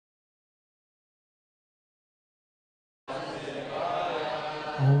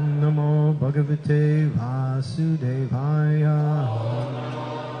Om Namo Bhagavate Vasudevaya.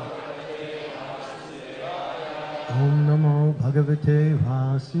 Om Namo Bhagavate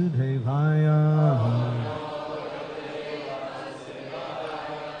Vasudevaya.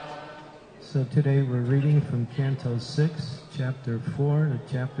 So today we're reading from Canto 6, Chapter 4. The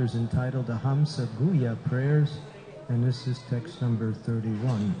chapter is entitled Ahamsa Guhya Prayers, and this is text number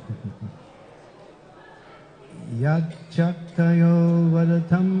 31. Yat Chaktayo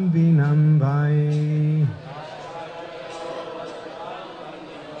Vadatam Vinambai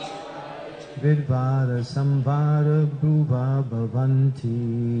Vidvada Samvara Bhuva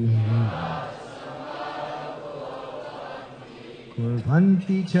Bhavanti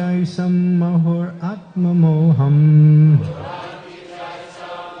Kurvanti Chaisam Mahur Atmamoham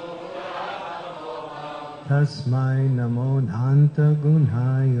Tasmai Namo Nanta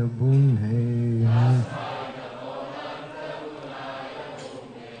Gunhaya Bunhe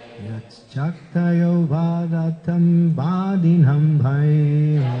Yat Chaktayo Vadatam Vadinam Bhai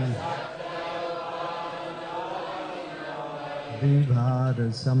Vivada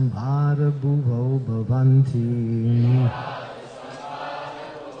Sambhara Bhuvo Bhavanti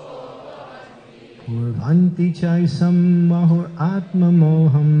Kurvanti Chaisam Mahur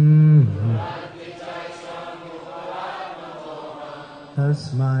Atmamoham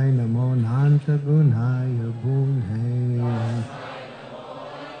Tasmai Namo Nanta Gunhaya Bunhe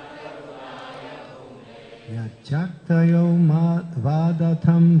Yat Chaktayo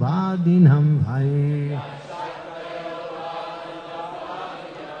Vadatam Vadinam Bhai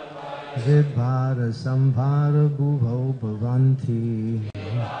Vidvada Samvara Bhuvo Bhavanti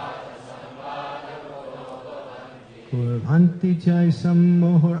Kurvanti Chaisam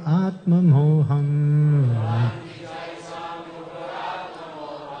Mohar Atma Moham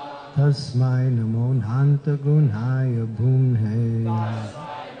Tasmai Namo Nanta Gunhaya Bhunhe.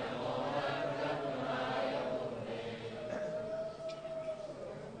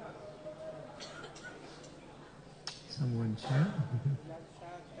 Someone chant.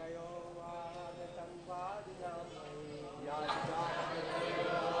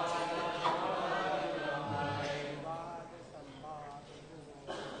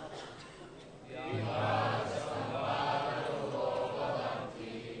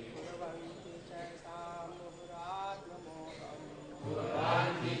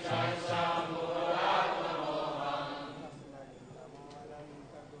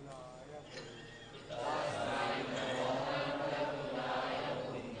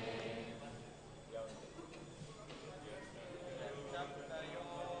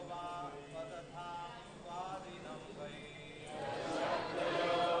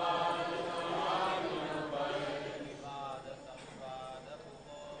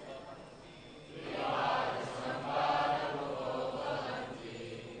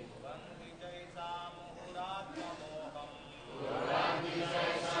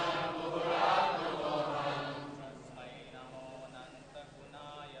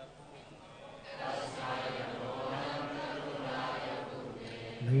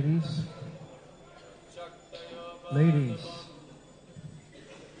 Ladies.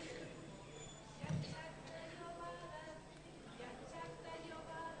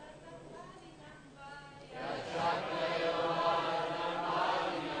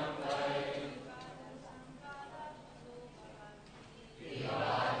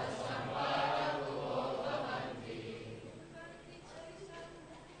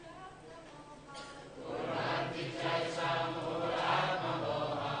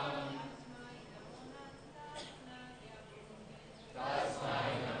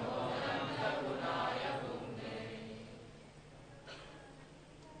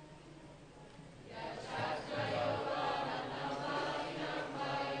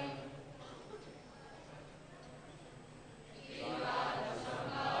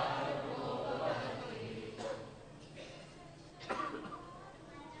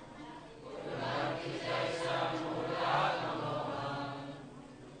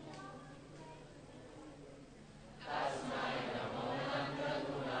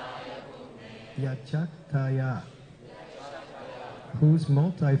 Yachaktaya, whose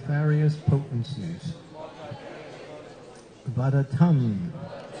multifarious potencies, Vadatam,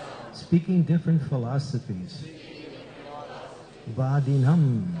 speaking different philosophies,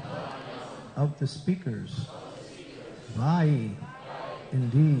 Vadinam, of the speakers, Vai,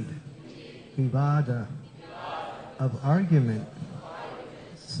 indeed, Vivada, of argument,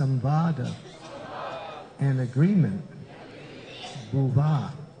 Samvada, and agreement,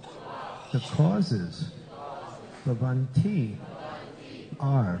 Bhuva, the causes, Bhavanti,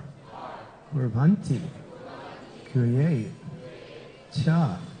 are, Kurvanti, create,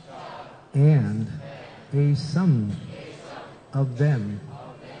 cha, and a some of them,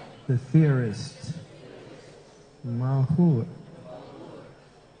 the theorists, mahur,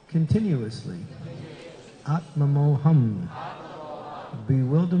 continuously, atmamoham,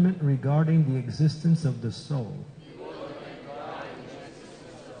 bewilderment regarding the existence of the soul,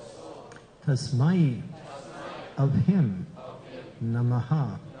 tasmai, of him,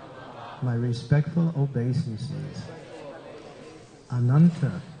 namaha, my respectful obeisances,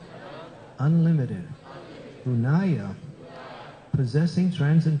 ananta, unlimited, unaya, possessing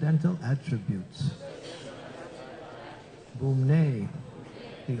transcendental attributes, bhumne,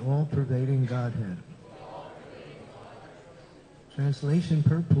 the all-pervading Godhead. Translation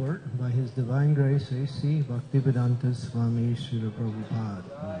purport by His Divine Grace A.C. Bhaktivedanta Swami Srila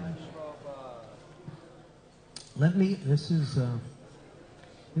Prabhupada.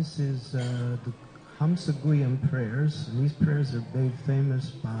 This is the Hamsa Guhyam prayers, and these prayers are made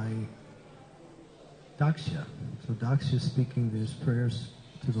famous by Daksha. So Daksha is speaking these prayers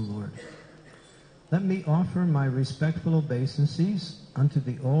to the Lord. Let me offer my respectful obeisances unto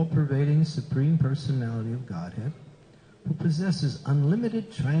the all-pervading Supreme Personality of Godhead, who possesses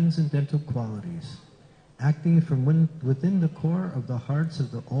unlimited transcendental qualities, acting from within the core of the hearts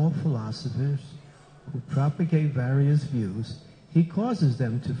of all philosophers who propagate various views. He causes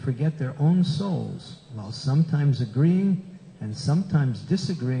them to forget their own souls, while sometimes agreeing and sometimes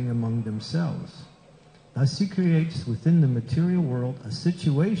disagreeing among themselves. Thus he creates within the material world a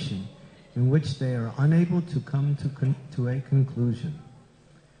situation in which they are unable to come to a conclusion.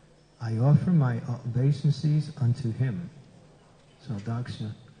 I offer my obeisances unto him. So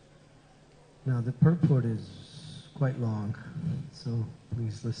Daksha. Now the purport is quite long, so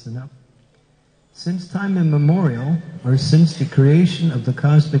please listen up. Since time immemorial, or since the creation of the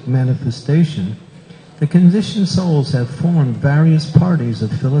cosmic manifestation, the conditioned souls have formed various parties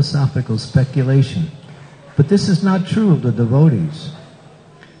of philosophical speculation. But this is not true of the devotees.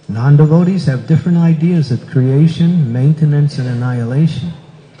 Non-devotees have different ideas of creation, maintenance, and annihilation,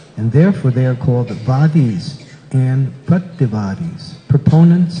 and therefore they are called vadis and pratyavadis,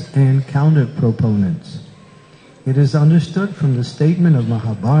 proponents and counter-proponents. It is understood from the statement of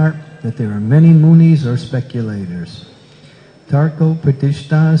Mahabharata that there are many munis or speculators. Tarko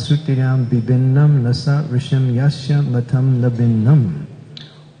pratishta sutinam bibinnam nasa risham yasya matam nabinnam.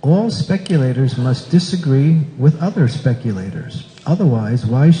 All speculators must disagree with other speculators. Otherwise,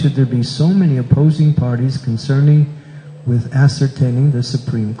 why should there be so many opposing parties concerning with ascertaining the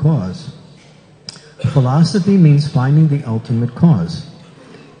supreme cause? Philosophy means finding the ultimate cause.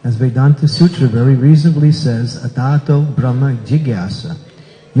 As Vedanta Sutra very reasonably says, Atato Brahma Jigyasa.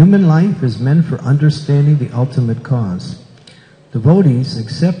 Human life is meant for understanding the ultimate cause. Devotees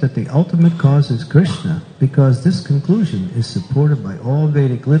accept that the ultimate cause is Krishna because this conclusion is supported by all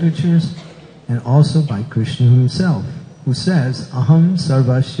Vedic literatures and also by Krishna himself, who says, Aham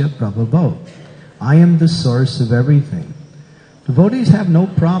Sarvasya Prabhavo. I am the source of everything. Devotees have no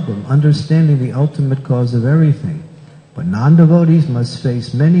problem understanding the ultimate cause of everything, but non-devotees must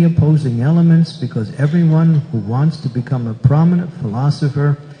face many opposing elements because everyone who wants to become a prominent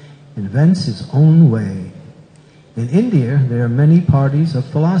philosopher invents his own way. In India, there are many parties of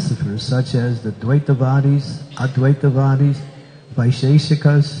philosophers such as the Dvaitavadis, Advaitavadis,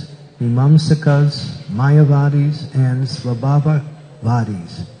 Vaisheshikas, Mimamsakas, Mayavadis, and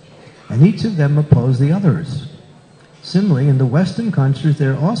Svabhavavadis, and each of them oppose the others. Similarly, in the Western countries,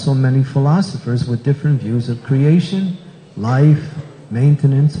 there are also many philosophers with different views of creation, life,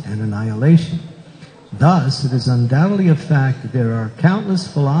 maintenance, and annihilation. Thus, it is undoubtedly a fact that there are countless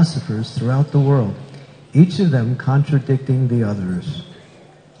philosophers throughout the world, each of them contradicting the others.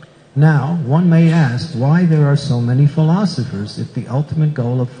 Now, one may ask why there are so many philosophers if the ultimate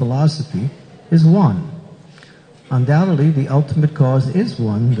goal of philosophy is one. Undoubtedly, the ultimate cause is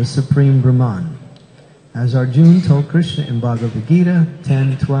one, the Supreme Brahman. As Arjuna told Krishna in Bhagavad Gita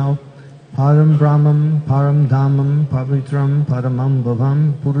 10:12, Param Brahmam, Param Dhammam, Pavitram, Paramam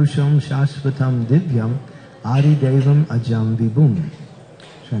Bhavam, Purusham Shashvatam Divyam, Adi Devam Ajam Vibhum.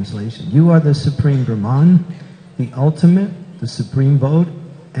 Translation: You are the Supreme Brahman, the ultimate, the Supreme Bodh,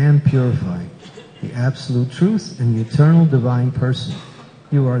 and purified, the Absolute Truth, and the Eternal Divine Person.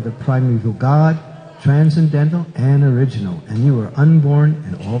 You are the primeval God, transcendental and original, and you are unborn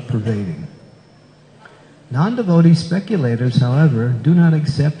and all-pervading. Non-devotee speculators, however, do not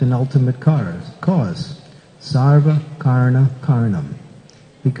accept an ultimate cause, sarva karna karnam,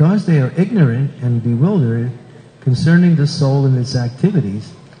 because they are ignorant and bewildered concerning the soul and its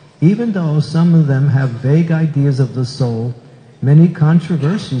activities. Even though some of them have vague ideas of the soul, Many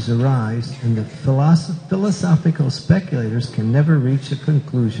controversies arise, and the philosophical speculators can never reach a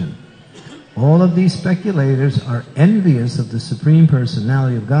conclusion. All of these speculators are envious of the Supreme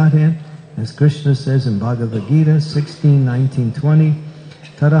Personality of Godhead, as Krishna says in Bhagavad Gita 16:19-20,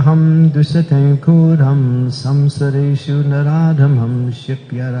 Taraham dusatem kudham samsareshu naradhamam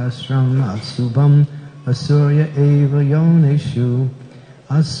shipyarasram asubham asurya eva yoneshu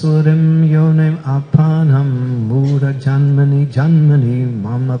asurim yonem apanam mura janmani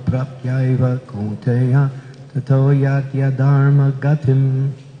mama prapyaiva konteya tato yatya dharma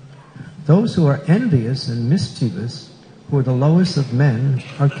gatim. Those who are envious and mischievous, who are the lowest of men,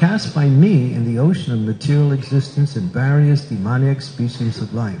 are cast by me in the ocean of material existence in various demoniac species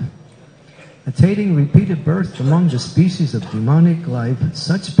of life. Attaining repeated birth among the species of demonic life,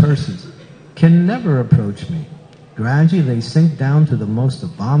 such persons can never approach me. Gradually they sink down to the most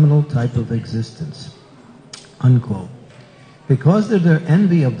abominable type of existence. Unquote. Because of their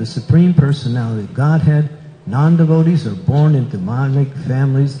envy of the Supreme Personality of Godhead, non-devotees are born in demonic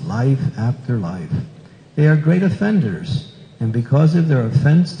families life after life. They are great offenders, and because of their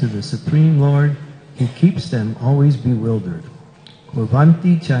offense to the Supreme Lord, He keeps them always bewildered.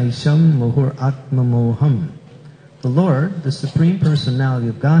 Kurvanti chaisham mohur atmamoham. The Lord, the Supreme Personality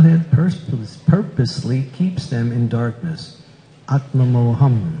of Godhead, purposely keeps them in darkness.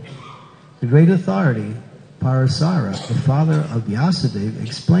 Atmamoham. The great authority, Parasara, the father of Vyasadeva,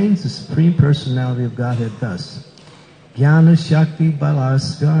 explains the Supreme Personality of Godhead thus. Jnana Shakti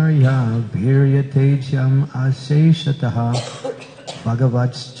Balaskarya Virya Tejam Asheshataha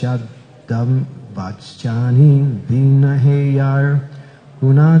Bhagavachadam Vachchani Vinaheyar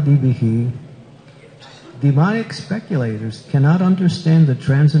Gunadibihi. Demonic speculators cannot understand the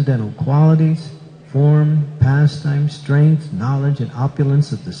transcendental qualities, form, pastime, strength, knowledge, and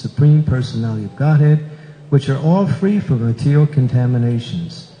opulence of the Supreme Personality of Godhead, which are all free from material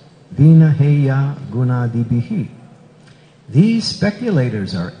contaminations. Vinaheya Gunadibihi. These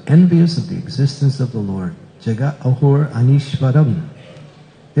speculators are envious of the existence of the Lord. Jagat Ahur Anishvaram.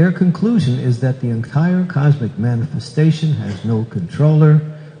 Their conclusion is that the entire cosmic manifestation has no controller,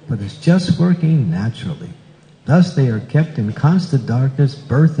 but is just working naturally. Thus they are kept in constant darkness,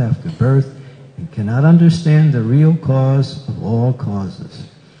 birth after birth, and cannot understand the real cause of all causes.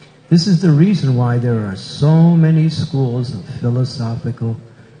 This is the reason why there are so many schools of philosophical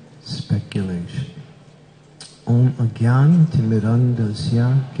speculation. Om Agyan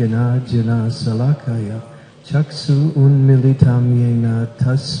Timirandasya Gena Jena Salakaya Chaksu Unmilitam Yena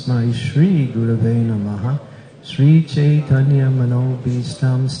Tasmai Shri Gurave Namaha Sri Chaitanya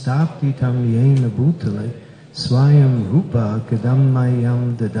Manobhistam Staptitam Yena Bhutale Swayam Rupa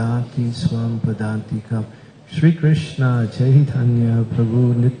Kadammayam Dadati Swam Padantikam Sri Krishna Chaitanya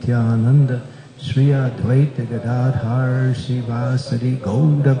Prabhu Nityananda Sri Advaita Gadadhar Shivasari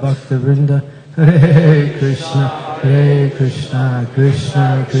Gauda Bhaktivinoda Hare Krishna, Krishna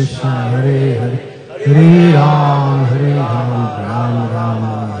Krishna, Hare Hare, Hare Ram, Ram Ram,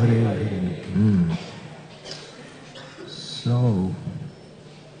 Hare Hare. So,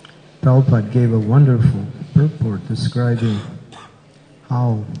 Prabhupada gave a wonderful purport describing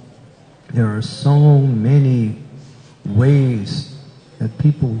how there are so many ways that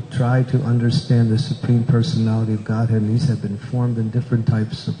people try to understand the Supreme Personality of Godhead, and these have been formed in different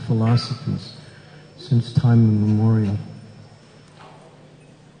types of philosophies since time immemorial.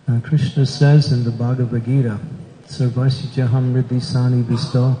 Krishna says in the Bhagavad Gita, Sarvasya Hamridisani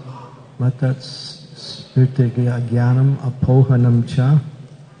Visto Matats Spirtigyanam Apohanam Cha.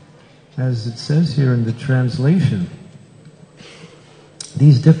 As it says here in the translation,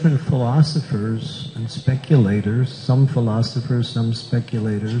 these different philosophers and speculators, some philosophers, some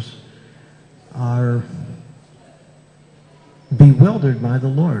speculators, are bewildered by the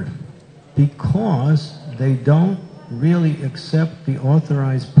Lord because they don't really accept the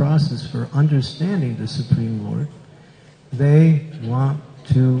authorized process for understanding the Supreme Lord. They want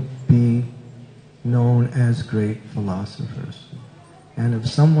to be known as great philosophers. And if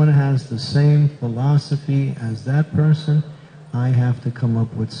someone has the same philosophy as that person, I have to come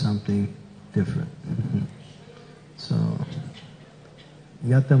up with something different. So,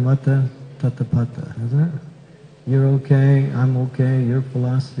 yata mata tata pata, isn't it? You're okay, I'm okay, your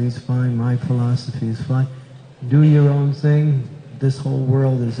philosophy is fine, my philosophy is fine. Do your own thing. This whole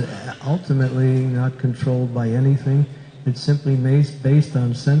world is ultimately not controlled by anything. It's simply based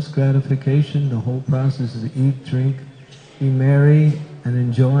on sense gratification. The whole process is eat, drink, be merry, and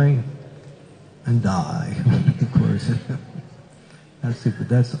enjoy, and die, of course.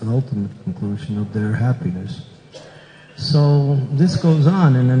 That's an ultimate conclusion of their happiness. So this goes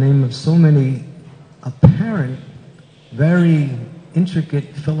on in the name of so many apparent very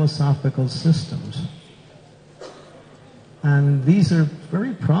intricate philosophical systems. And these are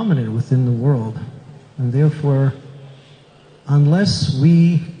very prominent within the world. And therefore, unless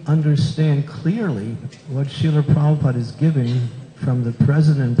we understand clearly what Srila Prabhupada is giving from the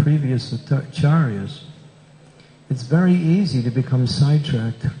present and previous acharyas, it's very easy to become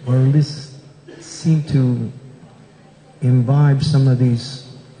sidetracked, or at least seem to imbibe some of these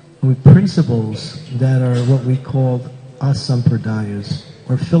principles that are what we call asampradayas,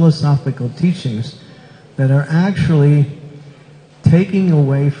 or philosophical teachings that are actually taking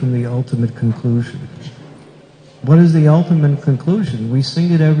away from the ultimate conclusion. What is the ultimate conclusion? We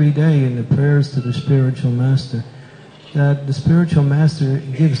sing it every day in the prayers to the spiritual master, that the spiritual master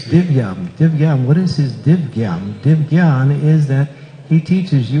gives divyam. Divyam, what is his divyam? Divyam is that he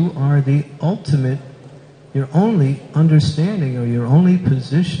teaches you are the ultimate, your only understanding or your only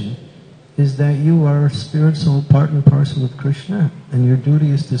position is that you are spirit, soul, part and parcel with Krishna, and your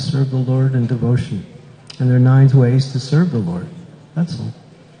duty is to serve the Lord in devotion. And there are 9 ways to serve the Lord. That's all.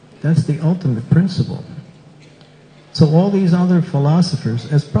 That's the ultimate principle. So all these other philosophers,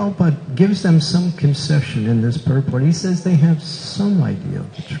 as Prabhupada gives them some concession in this purport, he says they have some idea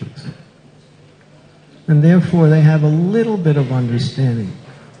of the truth. And therefore they have a little bit of understanding.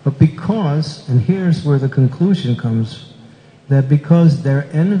 But because, and here's where the conclusion comes, that because they're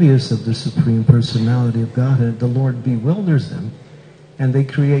envious of the Supreme Personality of Godhead, the Lord bewilders them, and they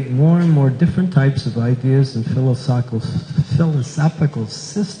create more and more different types of ideas and philosophical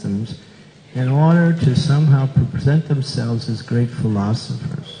systems in order to somehow present themselves as great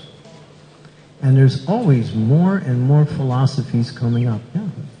philosophers. And there's always more and more philosophies coming up. Yeah.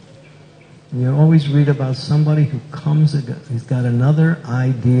 You always read about somebody who he's got another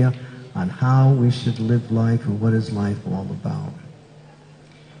idea on how we should live life or what is life all about.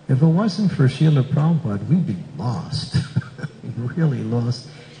 If it wasn't for Srila Prabhupada, we'd be lost. Really lost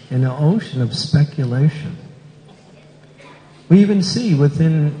in an ocean of speculation. We even see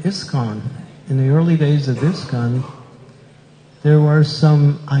within ISKCON, in the early days of ISKCON, there were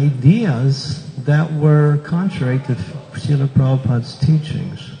some ideas that were contrary to Srila Prabhupada's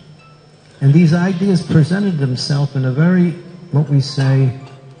teachings. And these ideas presented themselves in a very, what we say,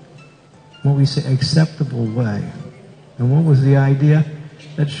 acceptable way. And what was the idea?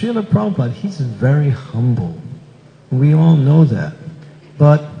 That Srila Prabhupada, he's very humble. We all know that.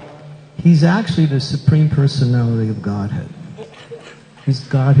 But he's actually the Supreme Personality of Godhead. He's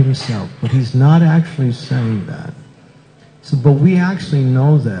God himself. But he's not actually saying that. But we actually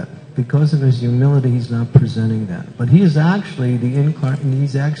know that. Because of his humility, he's not presenting that. But he is actually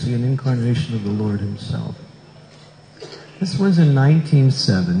he's actually an incarnation of the Lord himself. This was in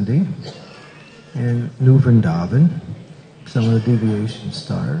 1970 in New Vrindavan. Some of the deviations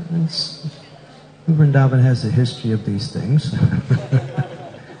started. New Vrindavan has a history of these things.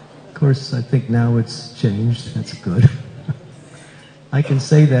 Of course, I think now it's changed. That's good. I can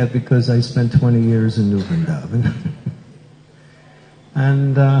say that because I spent 20 years in New Vrindavan.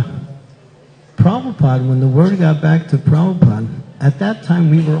 And Prabhupada, when the word got back to Prabhupada, at that time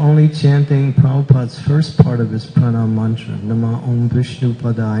we were only chanting Prabhupada's first part of his pranam mantra, Nama Om Vishnu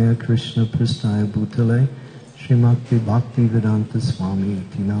Padaya Krishna Prasthaya Bhutale Srimati Bhakti Vedanta Swami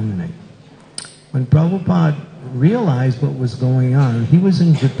Iti Namine. When Prabhupada realized what was going on, he was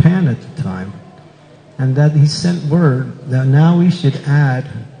in Japan at the time, and that he sent word that now we should add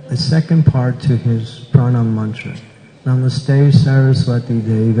a second part to his pranam mantra. Namaste Saraswati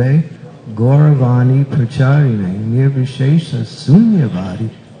Deve Gauravani Pracharine Nirvishesha Sunyavadi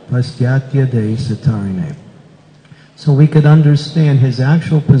Pastyatya De Satarine. So we could understand his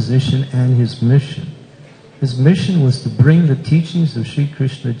actual position and his mission. His mission was to bring the teachings of Sri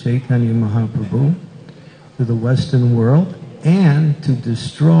Krishna Chaitanya Mahaprabhu to the Western world and to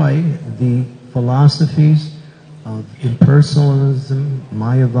destroy the philosophies of impersonalism,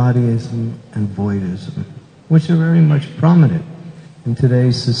 Mayavadism, and voidism, which are very much prominent in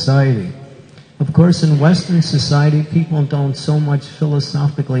today's society. Of course, in Western society, people don't so much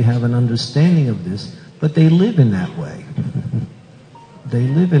philosophically have an understanding of this, but they live in that way. They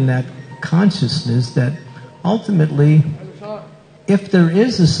live in that consciousness that ultimately, if there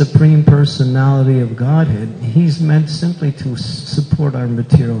is a Supreme Personality of Godhead, he's meant simply to support our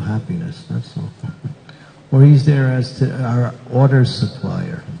material happiness, that's all. Or he's there as our order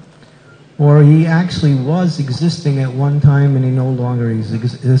supplier. Or he actually was existing at one time and he no longer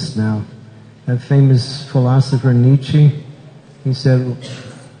exists now. That famous philosopher Nietzsche, he said,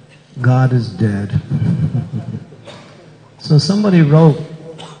 God is dead. So somebody wrote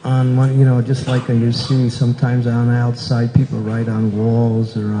on one, just like you see sometimes on outside, people write on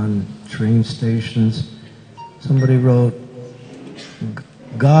walls or on train stations. Somebody wrote,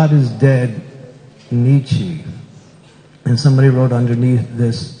 God is dead, Nietzsche. And somebody wrote underneath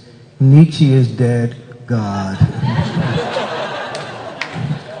this, Nietzsche is dead, God.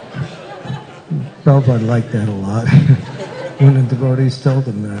 Prabhupada liked that a lot when the devotees told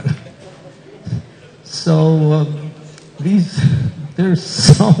him that. So there's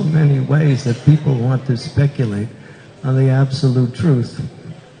so many ways that people want to speculate on the absolute truth.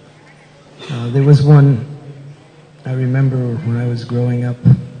 There was one, I remember when I was growing up,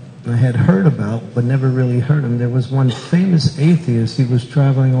 I had heard about, but never really heard him. There was one famous atheist. He was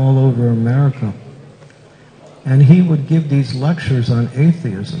traveling all over America. And he would give these lectures on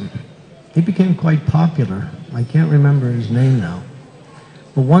atheism. He became quite popular. I can't remember his name now.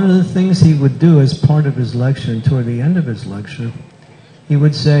 But one of the things he would do as part of his lecture, and toward the end of his lecture, he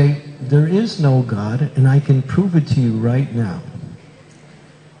would say, there is no God, and I can prove it to you right now.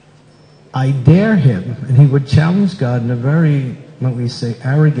 I dare him, and he would challenge God in a very, what we say,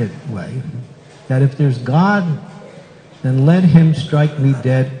 arrogant way, that if there's God, then let him strike me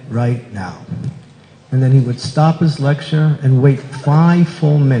dead right now. And then he would stop his lecture and wait 5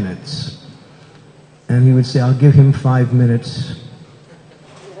 full minutes. And he would say, I'll give him 5 minutes.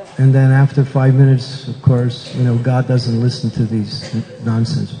 And then after 5 minutes, of course, God doesn't listen to these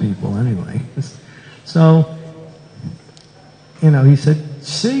nonsense people anyway. So, he said,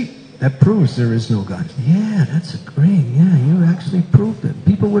 see, that proves there is no God. Yeah, that's great. Yeah, you actually proved it.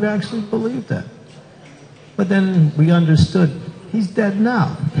 People would actually believe that. But then we understood, he's dead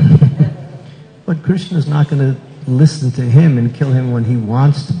now. But Krishna's not going to listen to him and kill him when he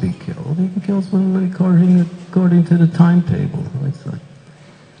wants to be killed. He kills him according to the timetable.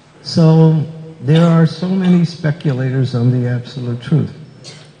 So there are so many speculators on the absolute truth.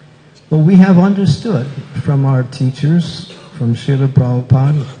 But we have understood from our teachers, from Srila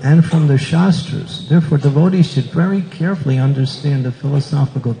Prabhupada, and from the Shastras. Therefore, devotees should very carefully understand the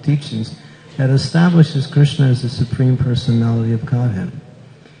philosophical teachings that establishes Krishna as the Supreme Personality of Godhead.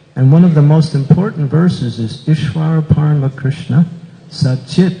 And one of the most important verses is Ishvara Parama Krishna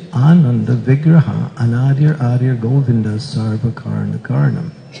Satchit Ananda Vigraha Anadir Adir Govinda Sarva Karna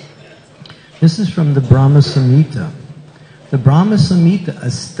Karnam. This is from the Brahma Samhita. The Brahma Samhita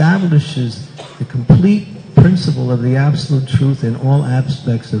establishes the complete principle of the absolute truth in all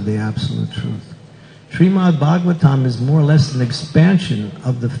aspects of the absolute truth. Srimad Bhagavatam is more or less an expansion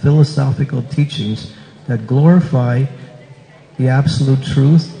of the philosophical teachings that glorify the absolute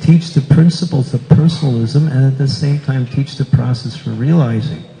truth, teach the principles of personalism, and at the same time teach the process for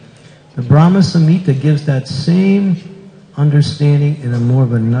realizing. The Brahma Samhita gives that same understanding in a more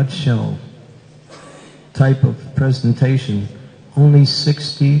of a nutshell type of presentation, only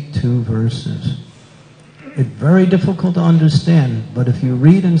 62 verses. It's very difficult to understand, but if you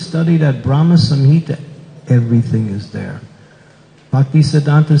read and study that Brahma Samhita, everything is there.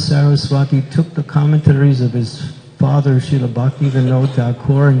 Bhaktisiddhanta Saraswati took the commentaries of his father, Srila Bhaktivinoda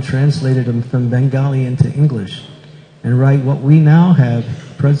Thakur, and translated them from Bengali into English, and write what we now have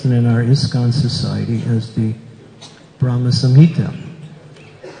present in our ISKCON society as the Brahma Samhita.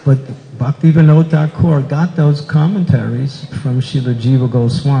 But Bhaktivinoda Thakur got those commentaries from Srila Jiva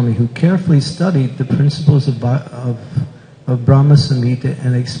Goswami, who carefully studied the principles of Brahma Samhita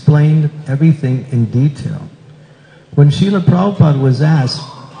and explained everything in detail. When Srila Prabhupada was asked,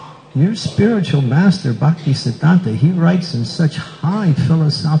 your spiritual master, Bhaktisiddhanta, he writes in such high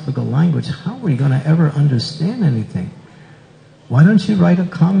philosophical language, how are you going to ever understand anything? Why don't you write a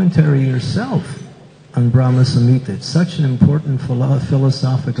commentary yourself on Brahma Samhita? It's such an important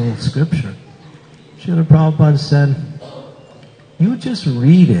philosophical scripture. Srila Prabhupada said, you just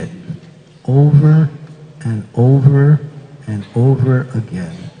read it over and over and over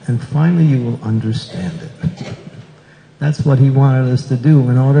again, and finally you will understand it. That's what he wanted us to do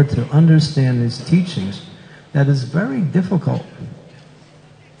in order to understand his teachings. That is very difficult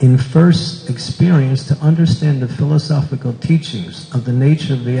in first experience to understand the philosophical teachings of the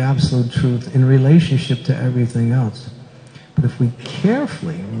nature of the absolute truth in relationship to everything else. But if we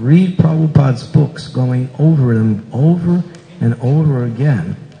carefully read Prabhupada's books, going over them over and over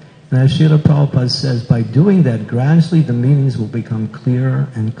again, and as Srila Prabhupada says, by doing that, gradually the meanings will become clearer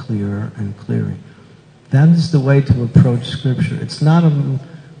and clearer and clearer. That is the way to approach Scripture. It's not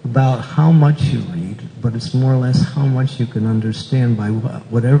about how much you read, but it's more or less how much you can understand by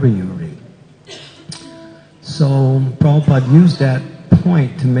whatever you read. So Prabhupada used that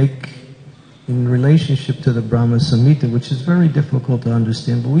point to make, in relationship to the Brahma Samhita, which is very difficult to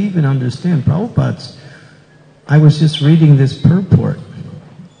understand, but we even understand Prabhupada's. I was just reading this purport,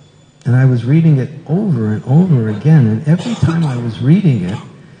 and I was reading it over and over again, and every time I was reading it,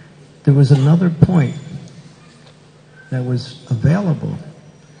 there was another point that was available.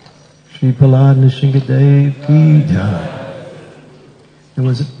 Shri Prahlad Nrsingadev ki jai.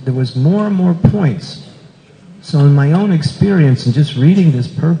 There was more and more points. So in my own experience, in just reading this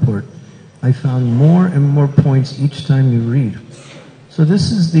purport, I found more and more points each time you read. So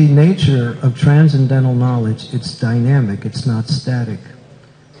this is the nature of transcendental knowledge. It's dynamic, it's not static.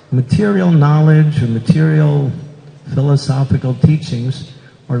 Material knowledge or material philosophical teachings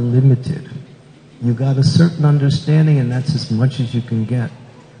are limited. You got a certain understanding and that's as much as you can get.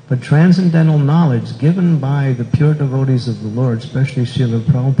 But transcendental knowledge given by the pure devotees of the Lord, especially Srila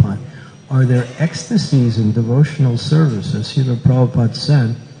Prabhupada, are their ecstasies in devotional service, as Srila Prabhupada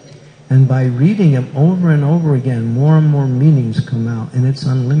said. And by reading them over and over again, more and more meanings come out, and it's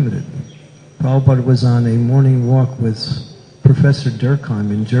unlimited. Prabhupada was on a morning walk with Professor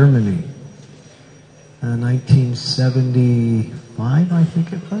Durkheim in Germany, 1975, I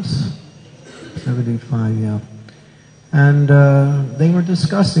think it was. 75, yeah. And they were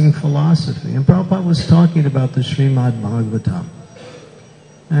discussing philosophy, and Prabhupada was talking about the Srimad Bhagavatam.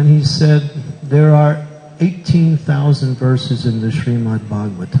 And he said, there are 18,000 verses in the Srimad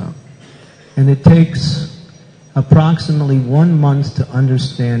Bhagavatam. And it takes approximately 1 month to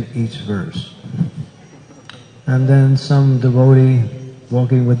understand each verse. And then some devotee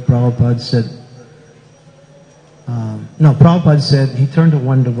walking with Prabhupada said, Prabhupada said, he turned to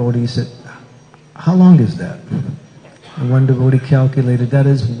one devotee, he said, how long is that? And one devotee calculated, that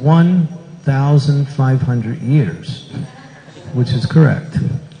is 1,500 years, which is correct.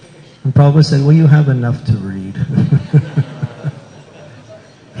 And Prabhupada said, well, you have enough to read.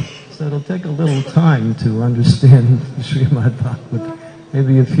 So it'll take a little time to understand Srimad Bhagavatam,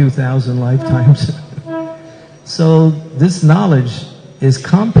 maybe a few thousand lifetimes. So this knowledge is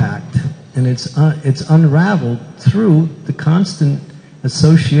compact, and it's unraveled through the constant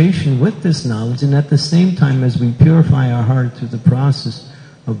association with this knowledge, and at the same time as we purify our heart through the process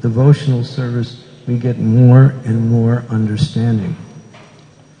of devotional service, we get more and more understanding.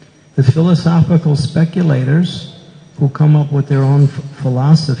 The philosophical speculators who come up with their own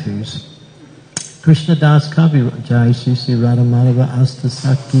philosophies, Krishna Das Kaviraj, Jai Shri Sri Radha Madhava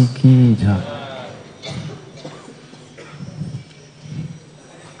Astasaki Ki Jai.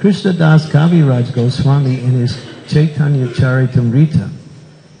 Krishna Das Kaviraj Goswami in his Chaitanya Charitamrita,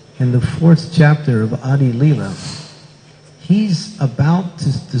 in the 4th chapter of Adi Lila, he's about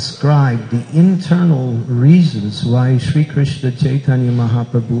to describe the internal reasons why Sri Krishna Chaitanya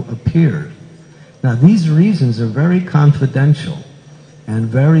Mahaprabhu appeared. Now these reasons are very confidential and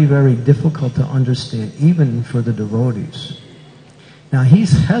very, very difficult to understand, even for the devotees. Now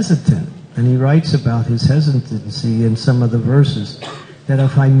he's hesitant, and he writes about his hesitancy in some of the verses, that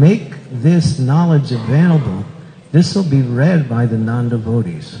if I make this knowledge available, this will be read by the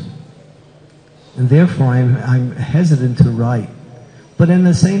non-devotees. And therefore I'm hesitant to write. But in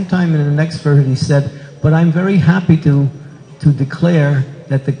the same time, in the next verse he said, but I'm very happy to declare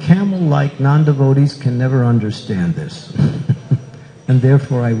that the camel-like non-devotees can never understand this. And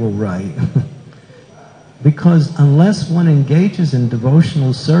therefore I will write. Because unless one engages in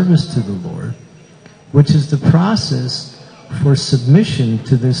devotional service to the Lord, which is the process for submission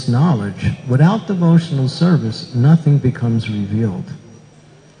to this knowledge, without devotional service, nothing becomes revealed.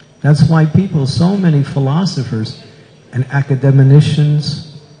 That's why people, so many philosophers and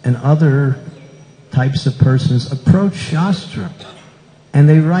academicians and other types of persons approach Shastra, and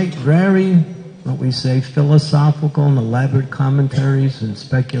they write very, what we say, philosophical and elaborate commentaries and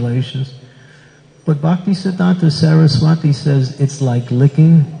speculations. But Bhaktisiddhanta Saraswati says it's like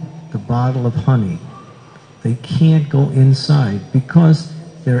licking the bottle of honey. They can't go inside because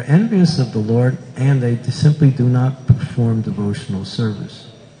they're envious of the Lord and they simply do not perform devotional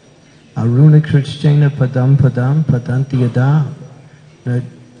service. Aruna Krishchena padam padam padanti yada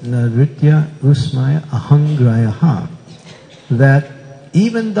naritya usmaya ahangrayaha. That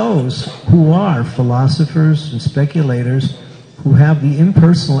even those who are philosophers and speculators who have the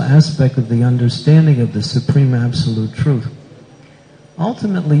impersonal aspect of the understanding of the Supreme Absolute Truth,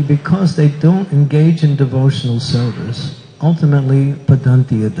 ultimately, because they don't engage in devotional service, ultimately,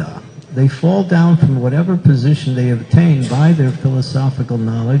 padanti yada. They fall down from whatever position they have attained by their philosophical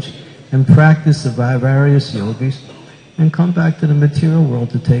knowledge and practice of various yogis, and come back to the material world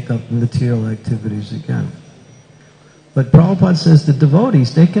to take up material activities again. But Prabhupada says the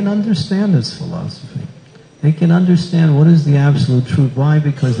devotees, they can understand this philosophy. They can understand what is the absolute truth. Why?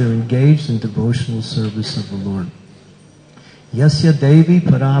 Because they're engaged in devotional service of the Lord. Yasya Devi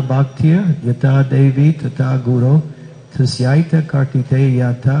para bhaktir yata Devi tata guru tasyaita kartite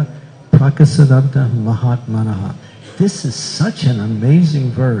yata prakasadanta mahatmanaha. This is such an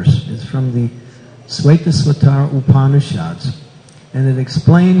amazing verse. It's from the Svetasvatara Upanishads, and it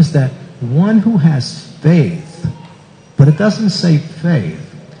explains that one who has faith, but it doesn't say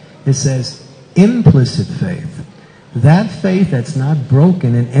faith, it says implicit faith. That faith that's not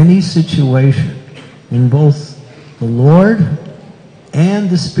broken in any situation, in both the Lord and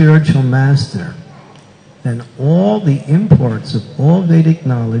the spiritual master, then all the imports of all Vedic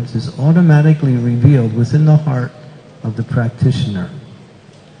knowledge is automatically revealed within the heart of the practitioner.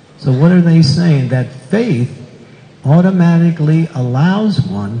 So what are they saying? That faith automatically allows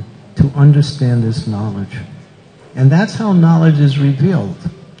one to understand this knowledge. And that's how knowledge is revealed.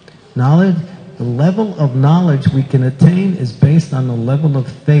 Knowledge, the level of knowledge we can attain is based on the level of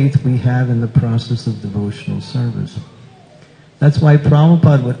faith we have in the process of devotional service. That's why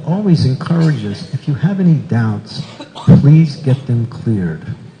Prabhupada would always encourage us, if you have any doubts, please get them cleared.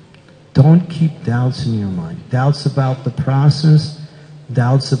 Don't keep doubts in your mind. Doubts about the process,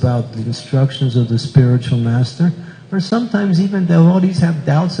 doubts about the instructions of the spiritual master, or sometimes even devotees have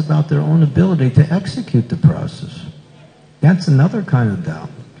doubts about their own ability to execute the process. That's another kind of doubt.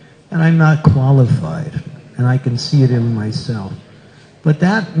 And I'm not qualified, and I can see it in myself. But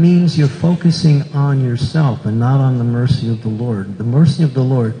that means you're focusing on yourself and not on the mercy of the Lord. The mercy of the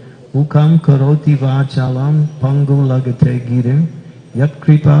Lord, Ukam karoti vachalam pangu lagate girim yat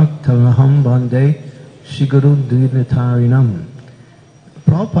kripa tamaham bande shiguru dinatarinam.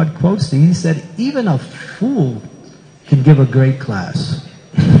 Prabhupada quotes these. He said, even a fool can give a great class.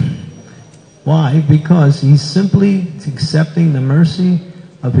 Why? Because he's simply accepting the mercy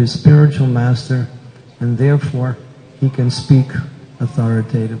of his spiritual master, and therefore he can speak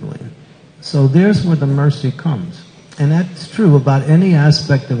authoritatively. So there's where the mercy comes. And that's true about any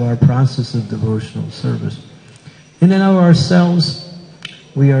aspect of our process of devotional service. In and of ourselves,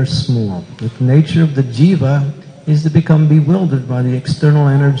 we are small. The nature of the jiva is to become bewildered by the external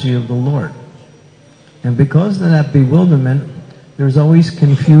energy of the Lord. And because of that bewilderment, there's always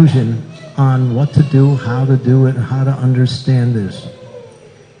confusion on what to do, how to do it, how to understand this.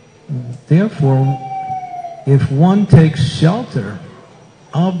 Therefore, if one takes shelter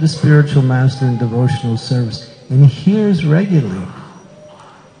of the spiritual master in devotional service and hears regularly,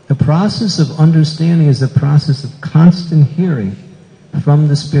 the process of understanding is a process of constant hearing from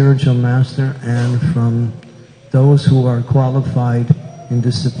the spiritual master and from those who are qualified in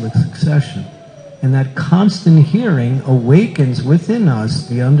disciplic succession. And that constant hearing awakens within us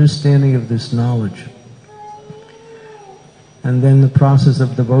the understanding of this knowledge. And then the process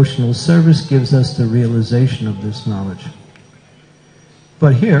of devotional service gives us the realization of this knowledge.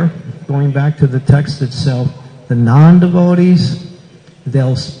 But here, going back to the text itself, the non-devotees,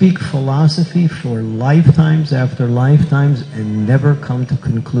 they'll speak philosophy for lifetimes after lifetimes and never come to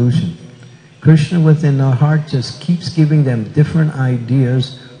conclusion. Krishna within their heart just keeps giving them different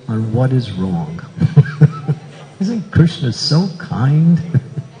ideas on what is wrong. Isn't Krishna so kind?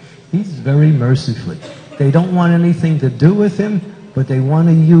 He's very merciful. They don't want anything to do with him, but they want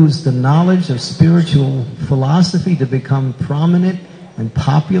to use the knowledge of spiritual philosophy to become prominent and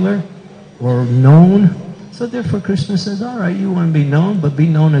popular or known. So therefore Krishna says, all right, you want to be known, but be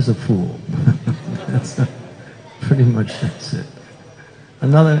known as a fool. Pretty much that's it.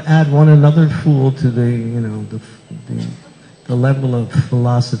 Add another fool to the level of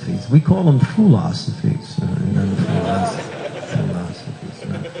philosophies. We call them philosophies, not philosophies.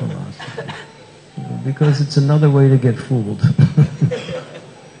 Because it's another way to get fooled.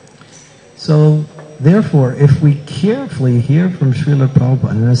 So, therefore, if we carefully hear from Srila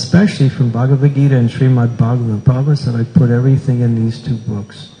Prabhupada, and especially from Bhagavad Gita and Srimad Bhagavatam, Prabhupada said I put everything in these two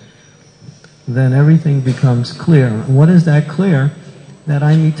books, then everything becomes clear. And what is that clear? That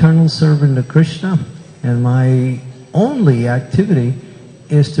I'm eternal servant of Krishna, and my only activity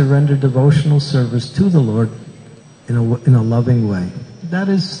is to render devotional service to the Lord in a loving way. That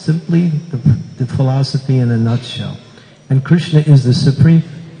is simply the philosophy in a nutshell. And Krishna is the supreme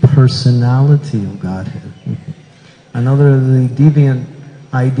personality of Godhead. Another of the deviant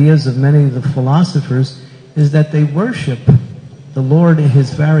ideas of many of the philosophers is that they worship the Lord in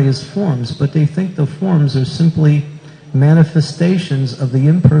his various forms, but they think the forms are simply manifestations of the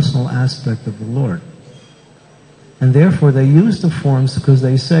impersonal aspect of the Lord. And therefore they use the forms because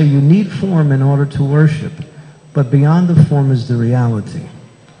they say you need form in order to worship, but beyond the form is the reality.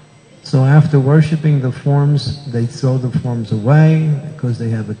 So after worshiping the forms, they throw the forms away because they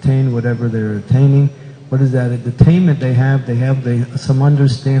have attained whatever they're attaining. What is that attainment they have? They have some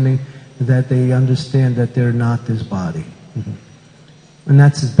understanding that they understand that they're not this body. And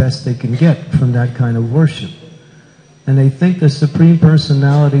that's as best they can get from that kind of worship. And they think the Supreme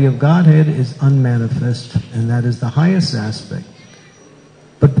Personality of Godhead is unmanifest, and that is the highest aspect.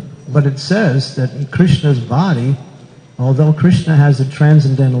 But But it says that in Krishna's body, although Krishna has a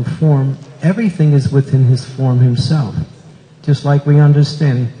transcendental form, everything is within his form himself. Just like we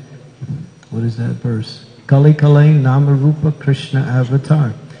understand, what is that verse? Kali Kale Nama Rupa Krishna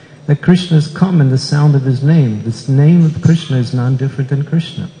Avatar. That Krishna has come in the sound of his name. This name of Krishna is non-different than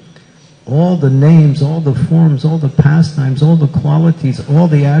Krishna. All the names, all the forms, all the pastimes, all the qualities, all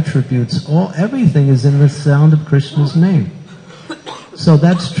the attributes, everything is in the sound of Krishna's name. So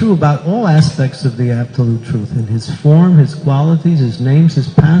that's true about all aspects of the Absolute Truth. And his form, his qualities, his names, his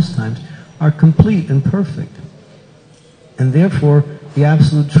pastimes are complete and perfect. And therefore, the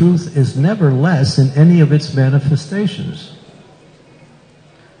Absolute Truth is never less in any of its manifestations.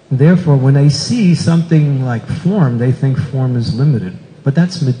 Therefore, when they see something like form, they think form is limited. But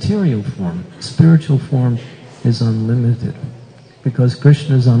that's material form. Spiritual form is unlimited. Because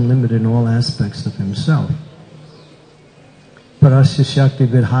Krishna is unlimited in all aspects of himself. Parasya Shakti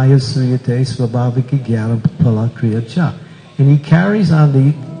Vidhaya Sriyate Svabhaviki Gyana Palakriya Cha. And he carries on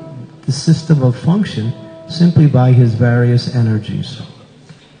the system of function simply by his various energies.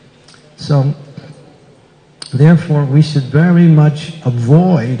 So, therefore, we should very much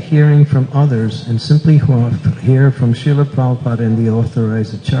avoid hearing from others and simply hear from Srila Prabhupada and the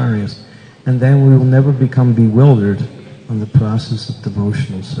authorized acharyas. And then we will never become bewildered on the process of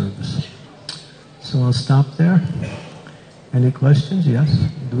devotional service. So I'll stop there. Any questions? Yes?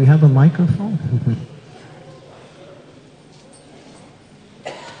 Do we have a microphone?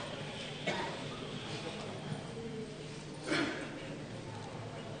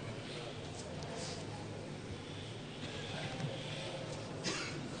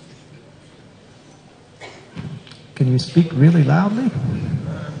 Can you speak really loudly?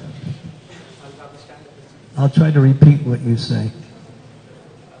 I'll try to repeat what you say.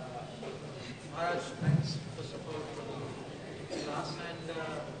 Maharaj, thanks first of all for the class.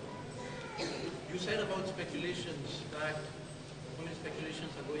 And you said about speculations, that so many speculations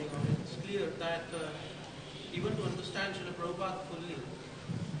are going on. It's clear that even to understand Srila Prabhupada fully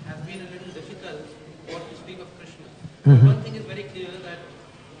has been a little difficult what to speak of Krishna. Mm-hmm. One thing is very clear, that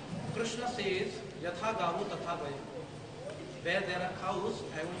Krishna says, Yatha Gavu Tatha Vayam. Where there are cows,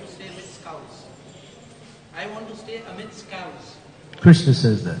 I want to stay amidst cows. I want to stay amidst cows. Krishna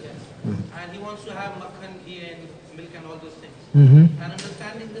says that. Yes. Mm-hmm. And he wants to have makhan, ghee and milk and all those things. Mm-hmm. And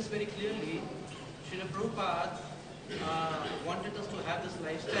understanding this very clearly, Srila Prabhupada wanted us to have this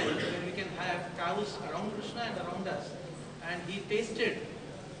lifestyle where we can have cows around Krishna and around us. And he tasted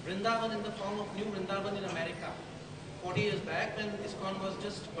Vrindavan in the form of New Vrindavan in America 40 years back when ISKCON was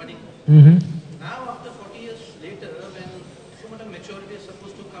just budding. Mm-hmm. Now after 40 years later, when so much of maturity is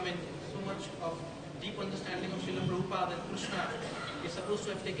supposed to come in, so much of deep understanding of Srila Prabhupada and Krishna is supposed to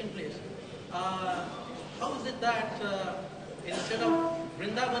have taken place, how is it that instead of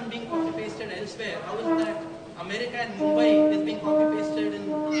Vrindavan being copy-pasted elsewhere, how is it that America and Mumbai is being copy-pasted in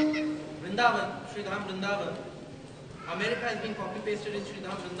Vrindavan, Sridham Vrindavan? America has been copy-pasted in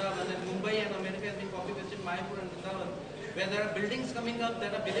Sridham Vrindavan, and Mumbai and America has been copy-pasted in Mayapur and Vrindavan, where there are buildings coming up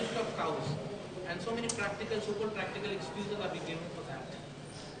that are bereft of cows. And so many practical, so-called practical excuses are being given for that.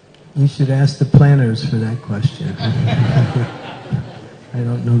 You should ask the planners for that question. I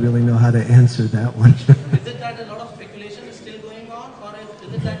don't really know how to answer that one. Is it that a lot of speculation is still going on, or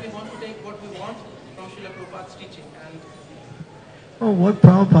is it that we want to take what we want from Srila Prabhupada's teaching? And well, what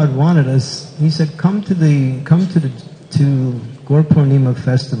Prabhupada wanted us, he said, come to Gaur Purnima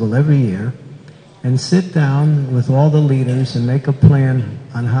festival every year and sit down with all the leaders and make a plan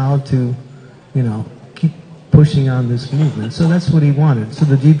on how to, keep pushing on this movement. So that's what he wanted. So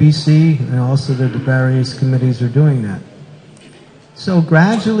the GBC and also the various committees are doing that. So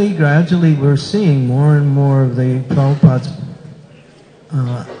gradually we're seeing more and more of the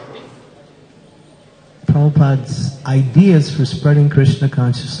Prabhupada's ideas for spreading Krishna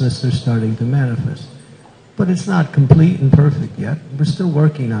consciousness are starting to manifest. But it's not complete and perfect yet. We're still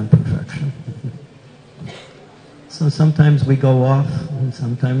working on perfection. So sometimes we go off and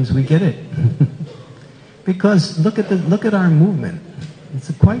sometimes we get it. Because look at our movement. It's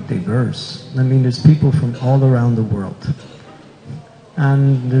quite diverse. I mean, there's people from all around the world.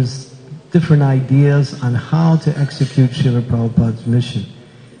 And there's different ideas on how to execute Srila Prabhupada's mission.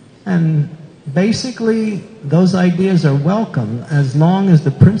 And basically, those ideas are welcome as long as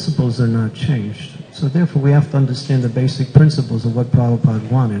the principles are not changed. So therefore, we have to understand the basic principles of what Prabhupada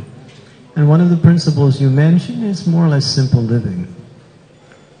wanted. And one of the principles you mentioned is more or less simple living.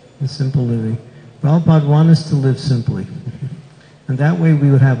 Simple living. Prabhupada wanted us to live simply. And that way we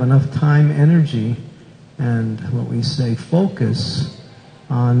would have enough time, energy, and focus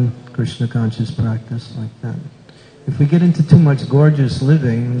on Krishna conscious practice like that. If we get into too much gorgeous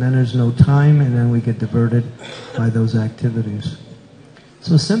living, then there's no time, and then we get diverted by those activities.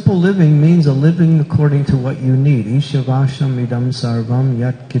 So simple living means a living according to what you need. Ishavasham idam sarvam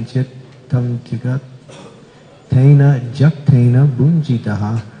yat kinchit tam tigat tena jaktena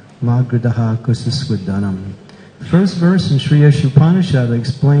bunjitaha magridaha kusaswadanam. First verse in Sri Upanishad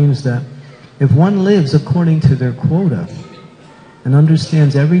explains that if one lives according to their quota and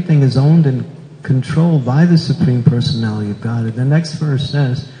understands everything is owned and controlled by the Supreme Personality of Godhead, the next verse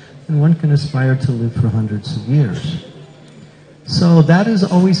says, then one can aspire to live for hundreds of years. So that is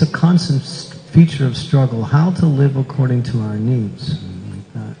always a constant feature of struggle, how to live according to our needs.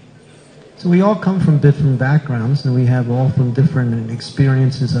 Like that. So we all come from different backgrounds, and we have all from different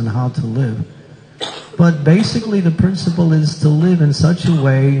experiences on how to live. But basically the principle is to live in such a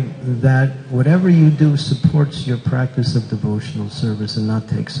way that whatever you do supports your practice of devotional service and not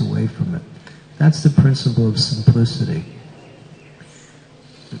takes away from it. That's the principle of simplicity.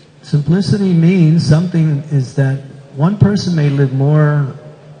 Simplicity means something is that one person may live more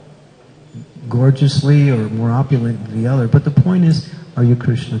gorgeously or more opulent than the other, but the point is, are you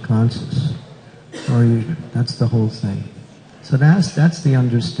Krishna conscious? That's the whole thing. So that's the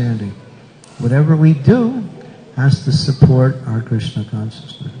understanding. Whatever we do has to support our Krishna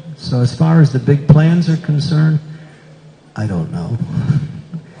consciousness. So as far as the big plans are concerned, I don't know,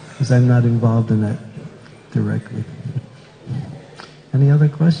 because I'm not involved in that directly. Any other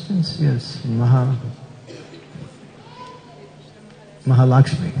questions? Yes, Mahalakshmi.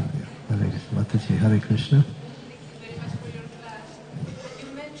 Mataji, Hare Krishna. Thank you very much for your class. You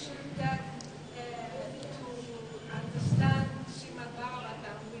mentioned that to understand Srimad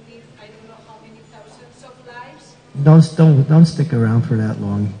Bhagavatam, we need, I don't know how many thousands of lives. Don't stick around for that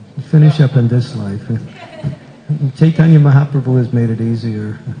long. Finish up in this life. Chaitanya Mahaprabhu has made it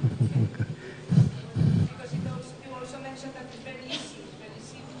easier. Because you also mentioned that it's very easy, very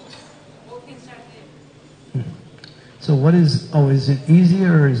simple. Both things are there. So is it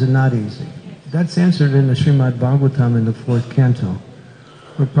easier or is it not easy? That's answered in the Srimad Bhagavatam in the 4th canto,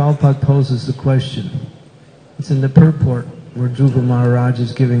 where Prabhupada poses the question. It's in the purport where Dhruva Maharaj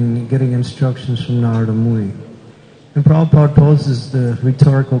is getting instructions from Narada Muni. And Prabhupada poses the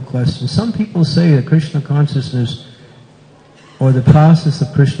rhetorical question. Some people say that Krishna consciousness or the process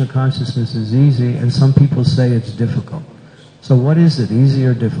of Krishna consciousness is easy, and some people say it's difficult. So what is it, easy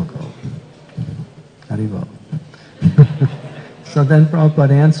or difficult? Haribol. So then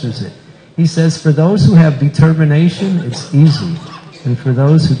Prabhupada answers it. He says, for those who have determination, it's easy. And for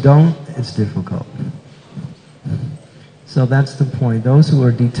those who don't, it's difficult. So that's the point. Those who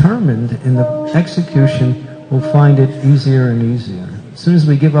are determined in the execution will find it easier and easier. As soon as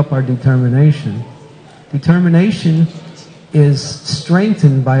we give up our determination is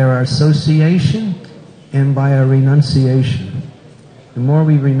strengthened by our association and by our renunciation. The more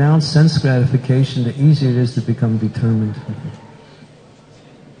we renounce sense gratification, the easier it is to become determined.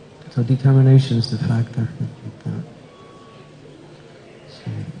 So determination is the factor.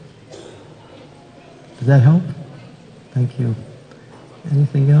 Does that help? Thank you.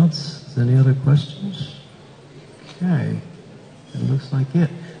 Anything else? Any other questions? Okay. It looks like it.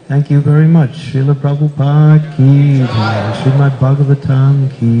 Thank you very much. Srila Prabhupada ki jai. Srimad Bhagavatam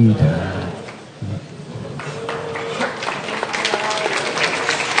ki jai.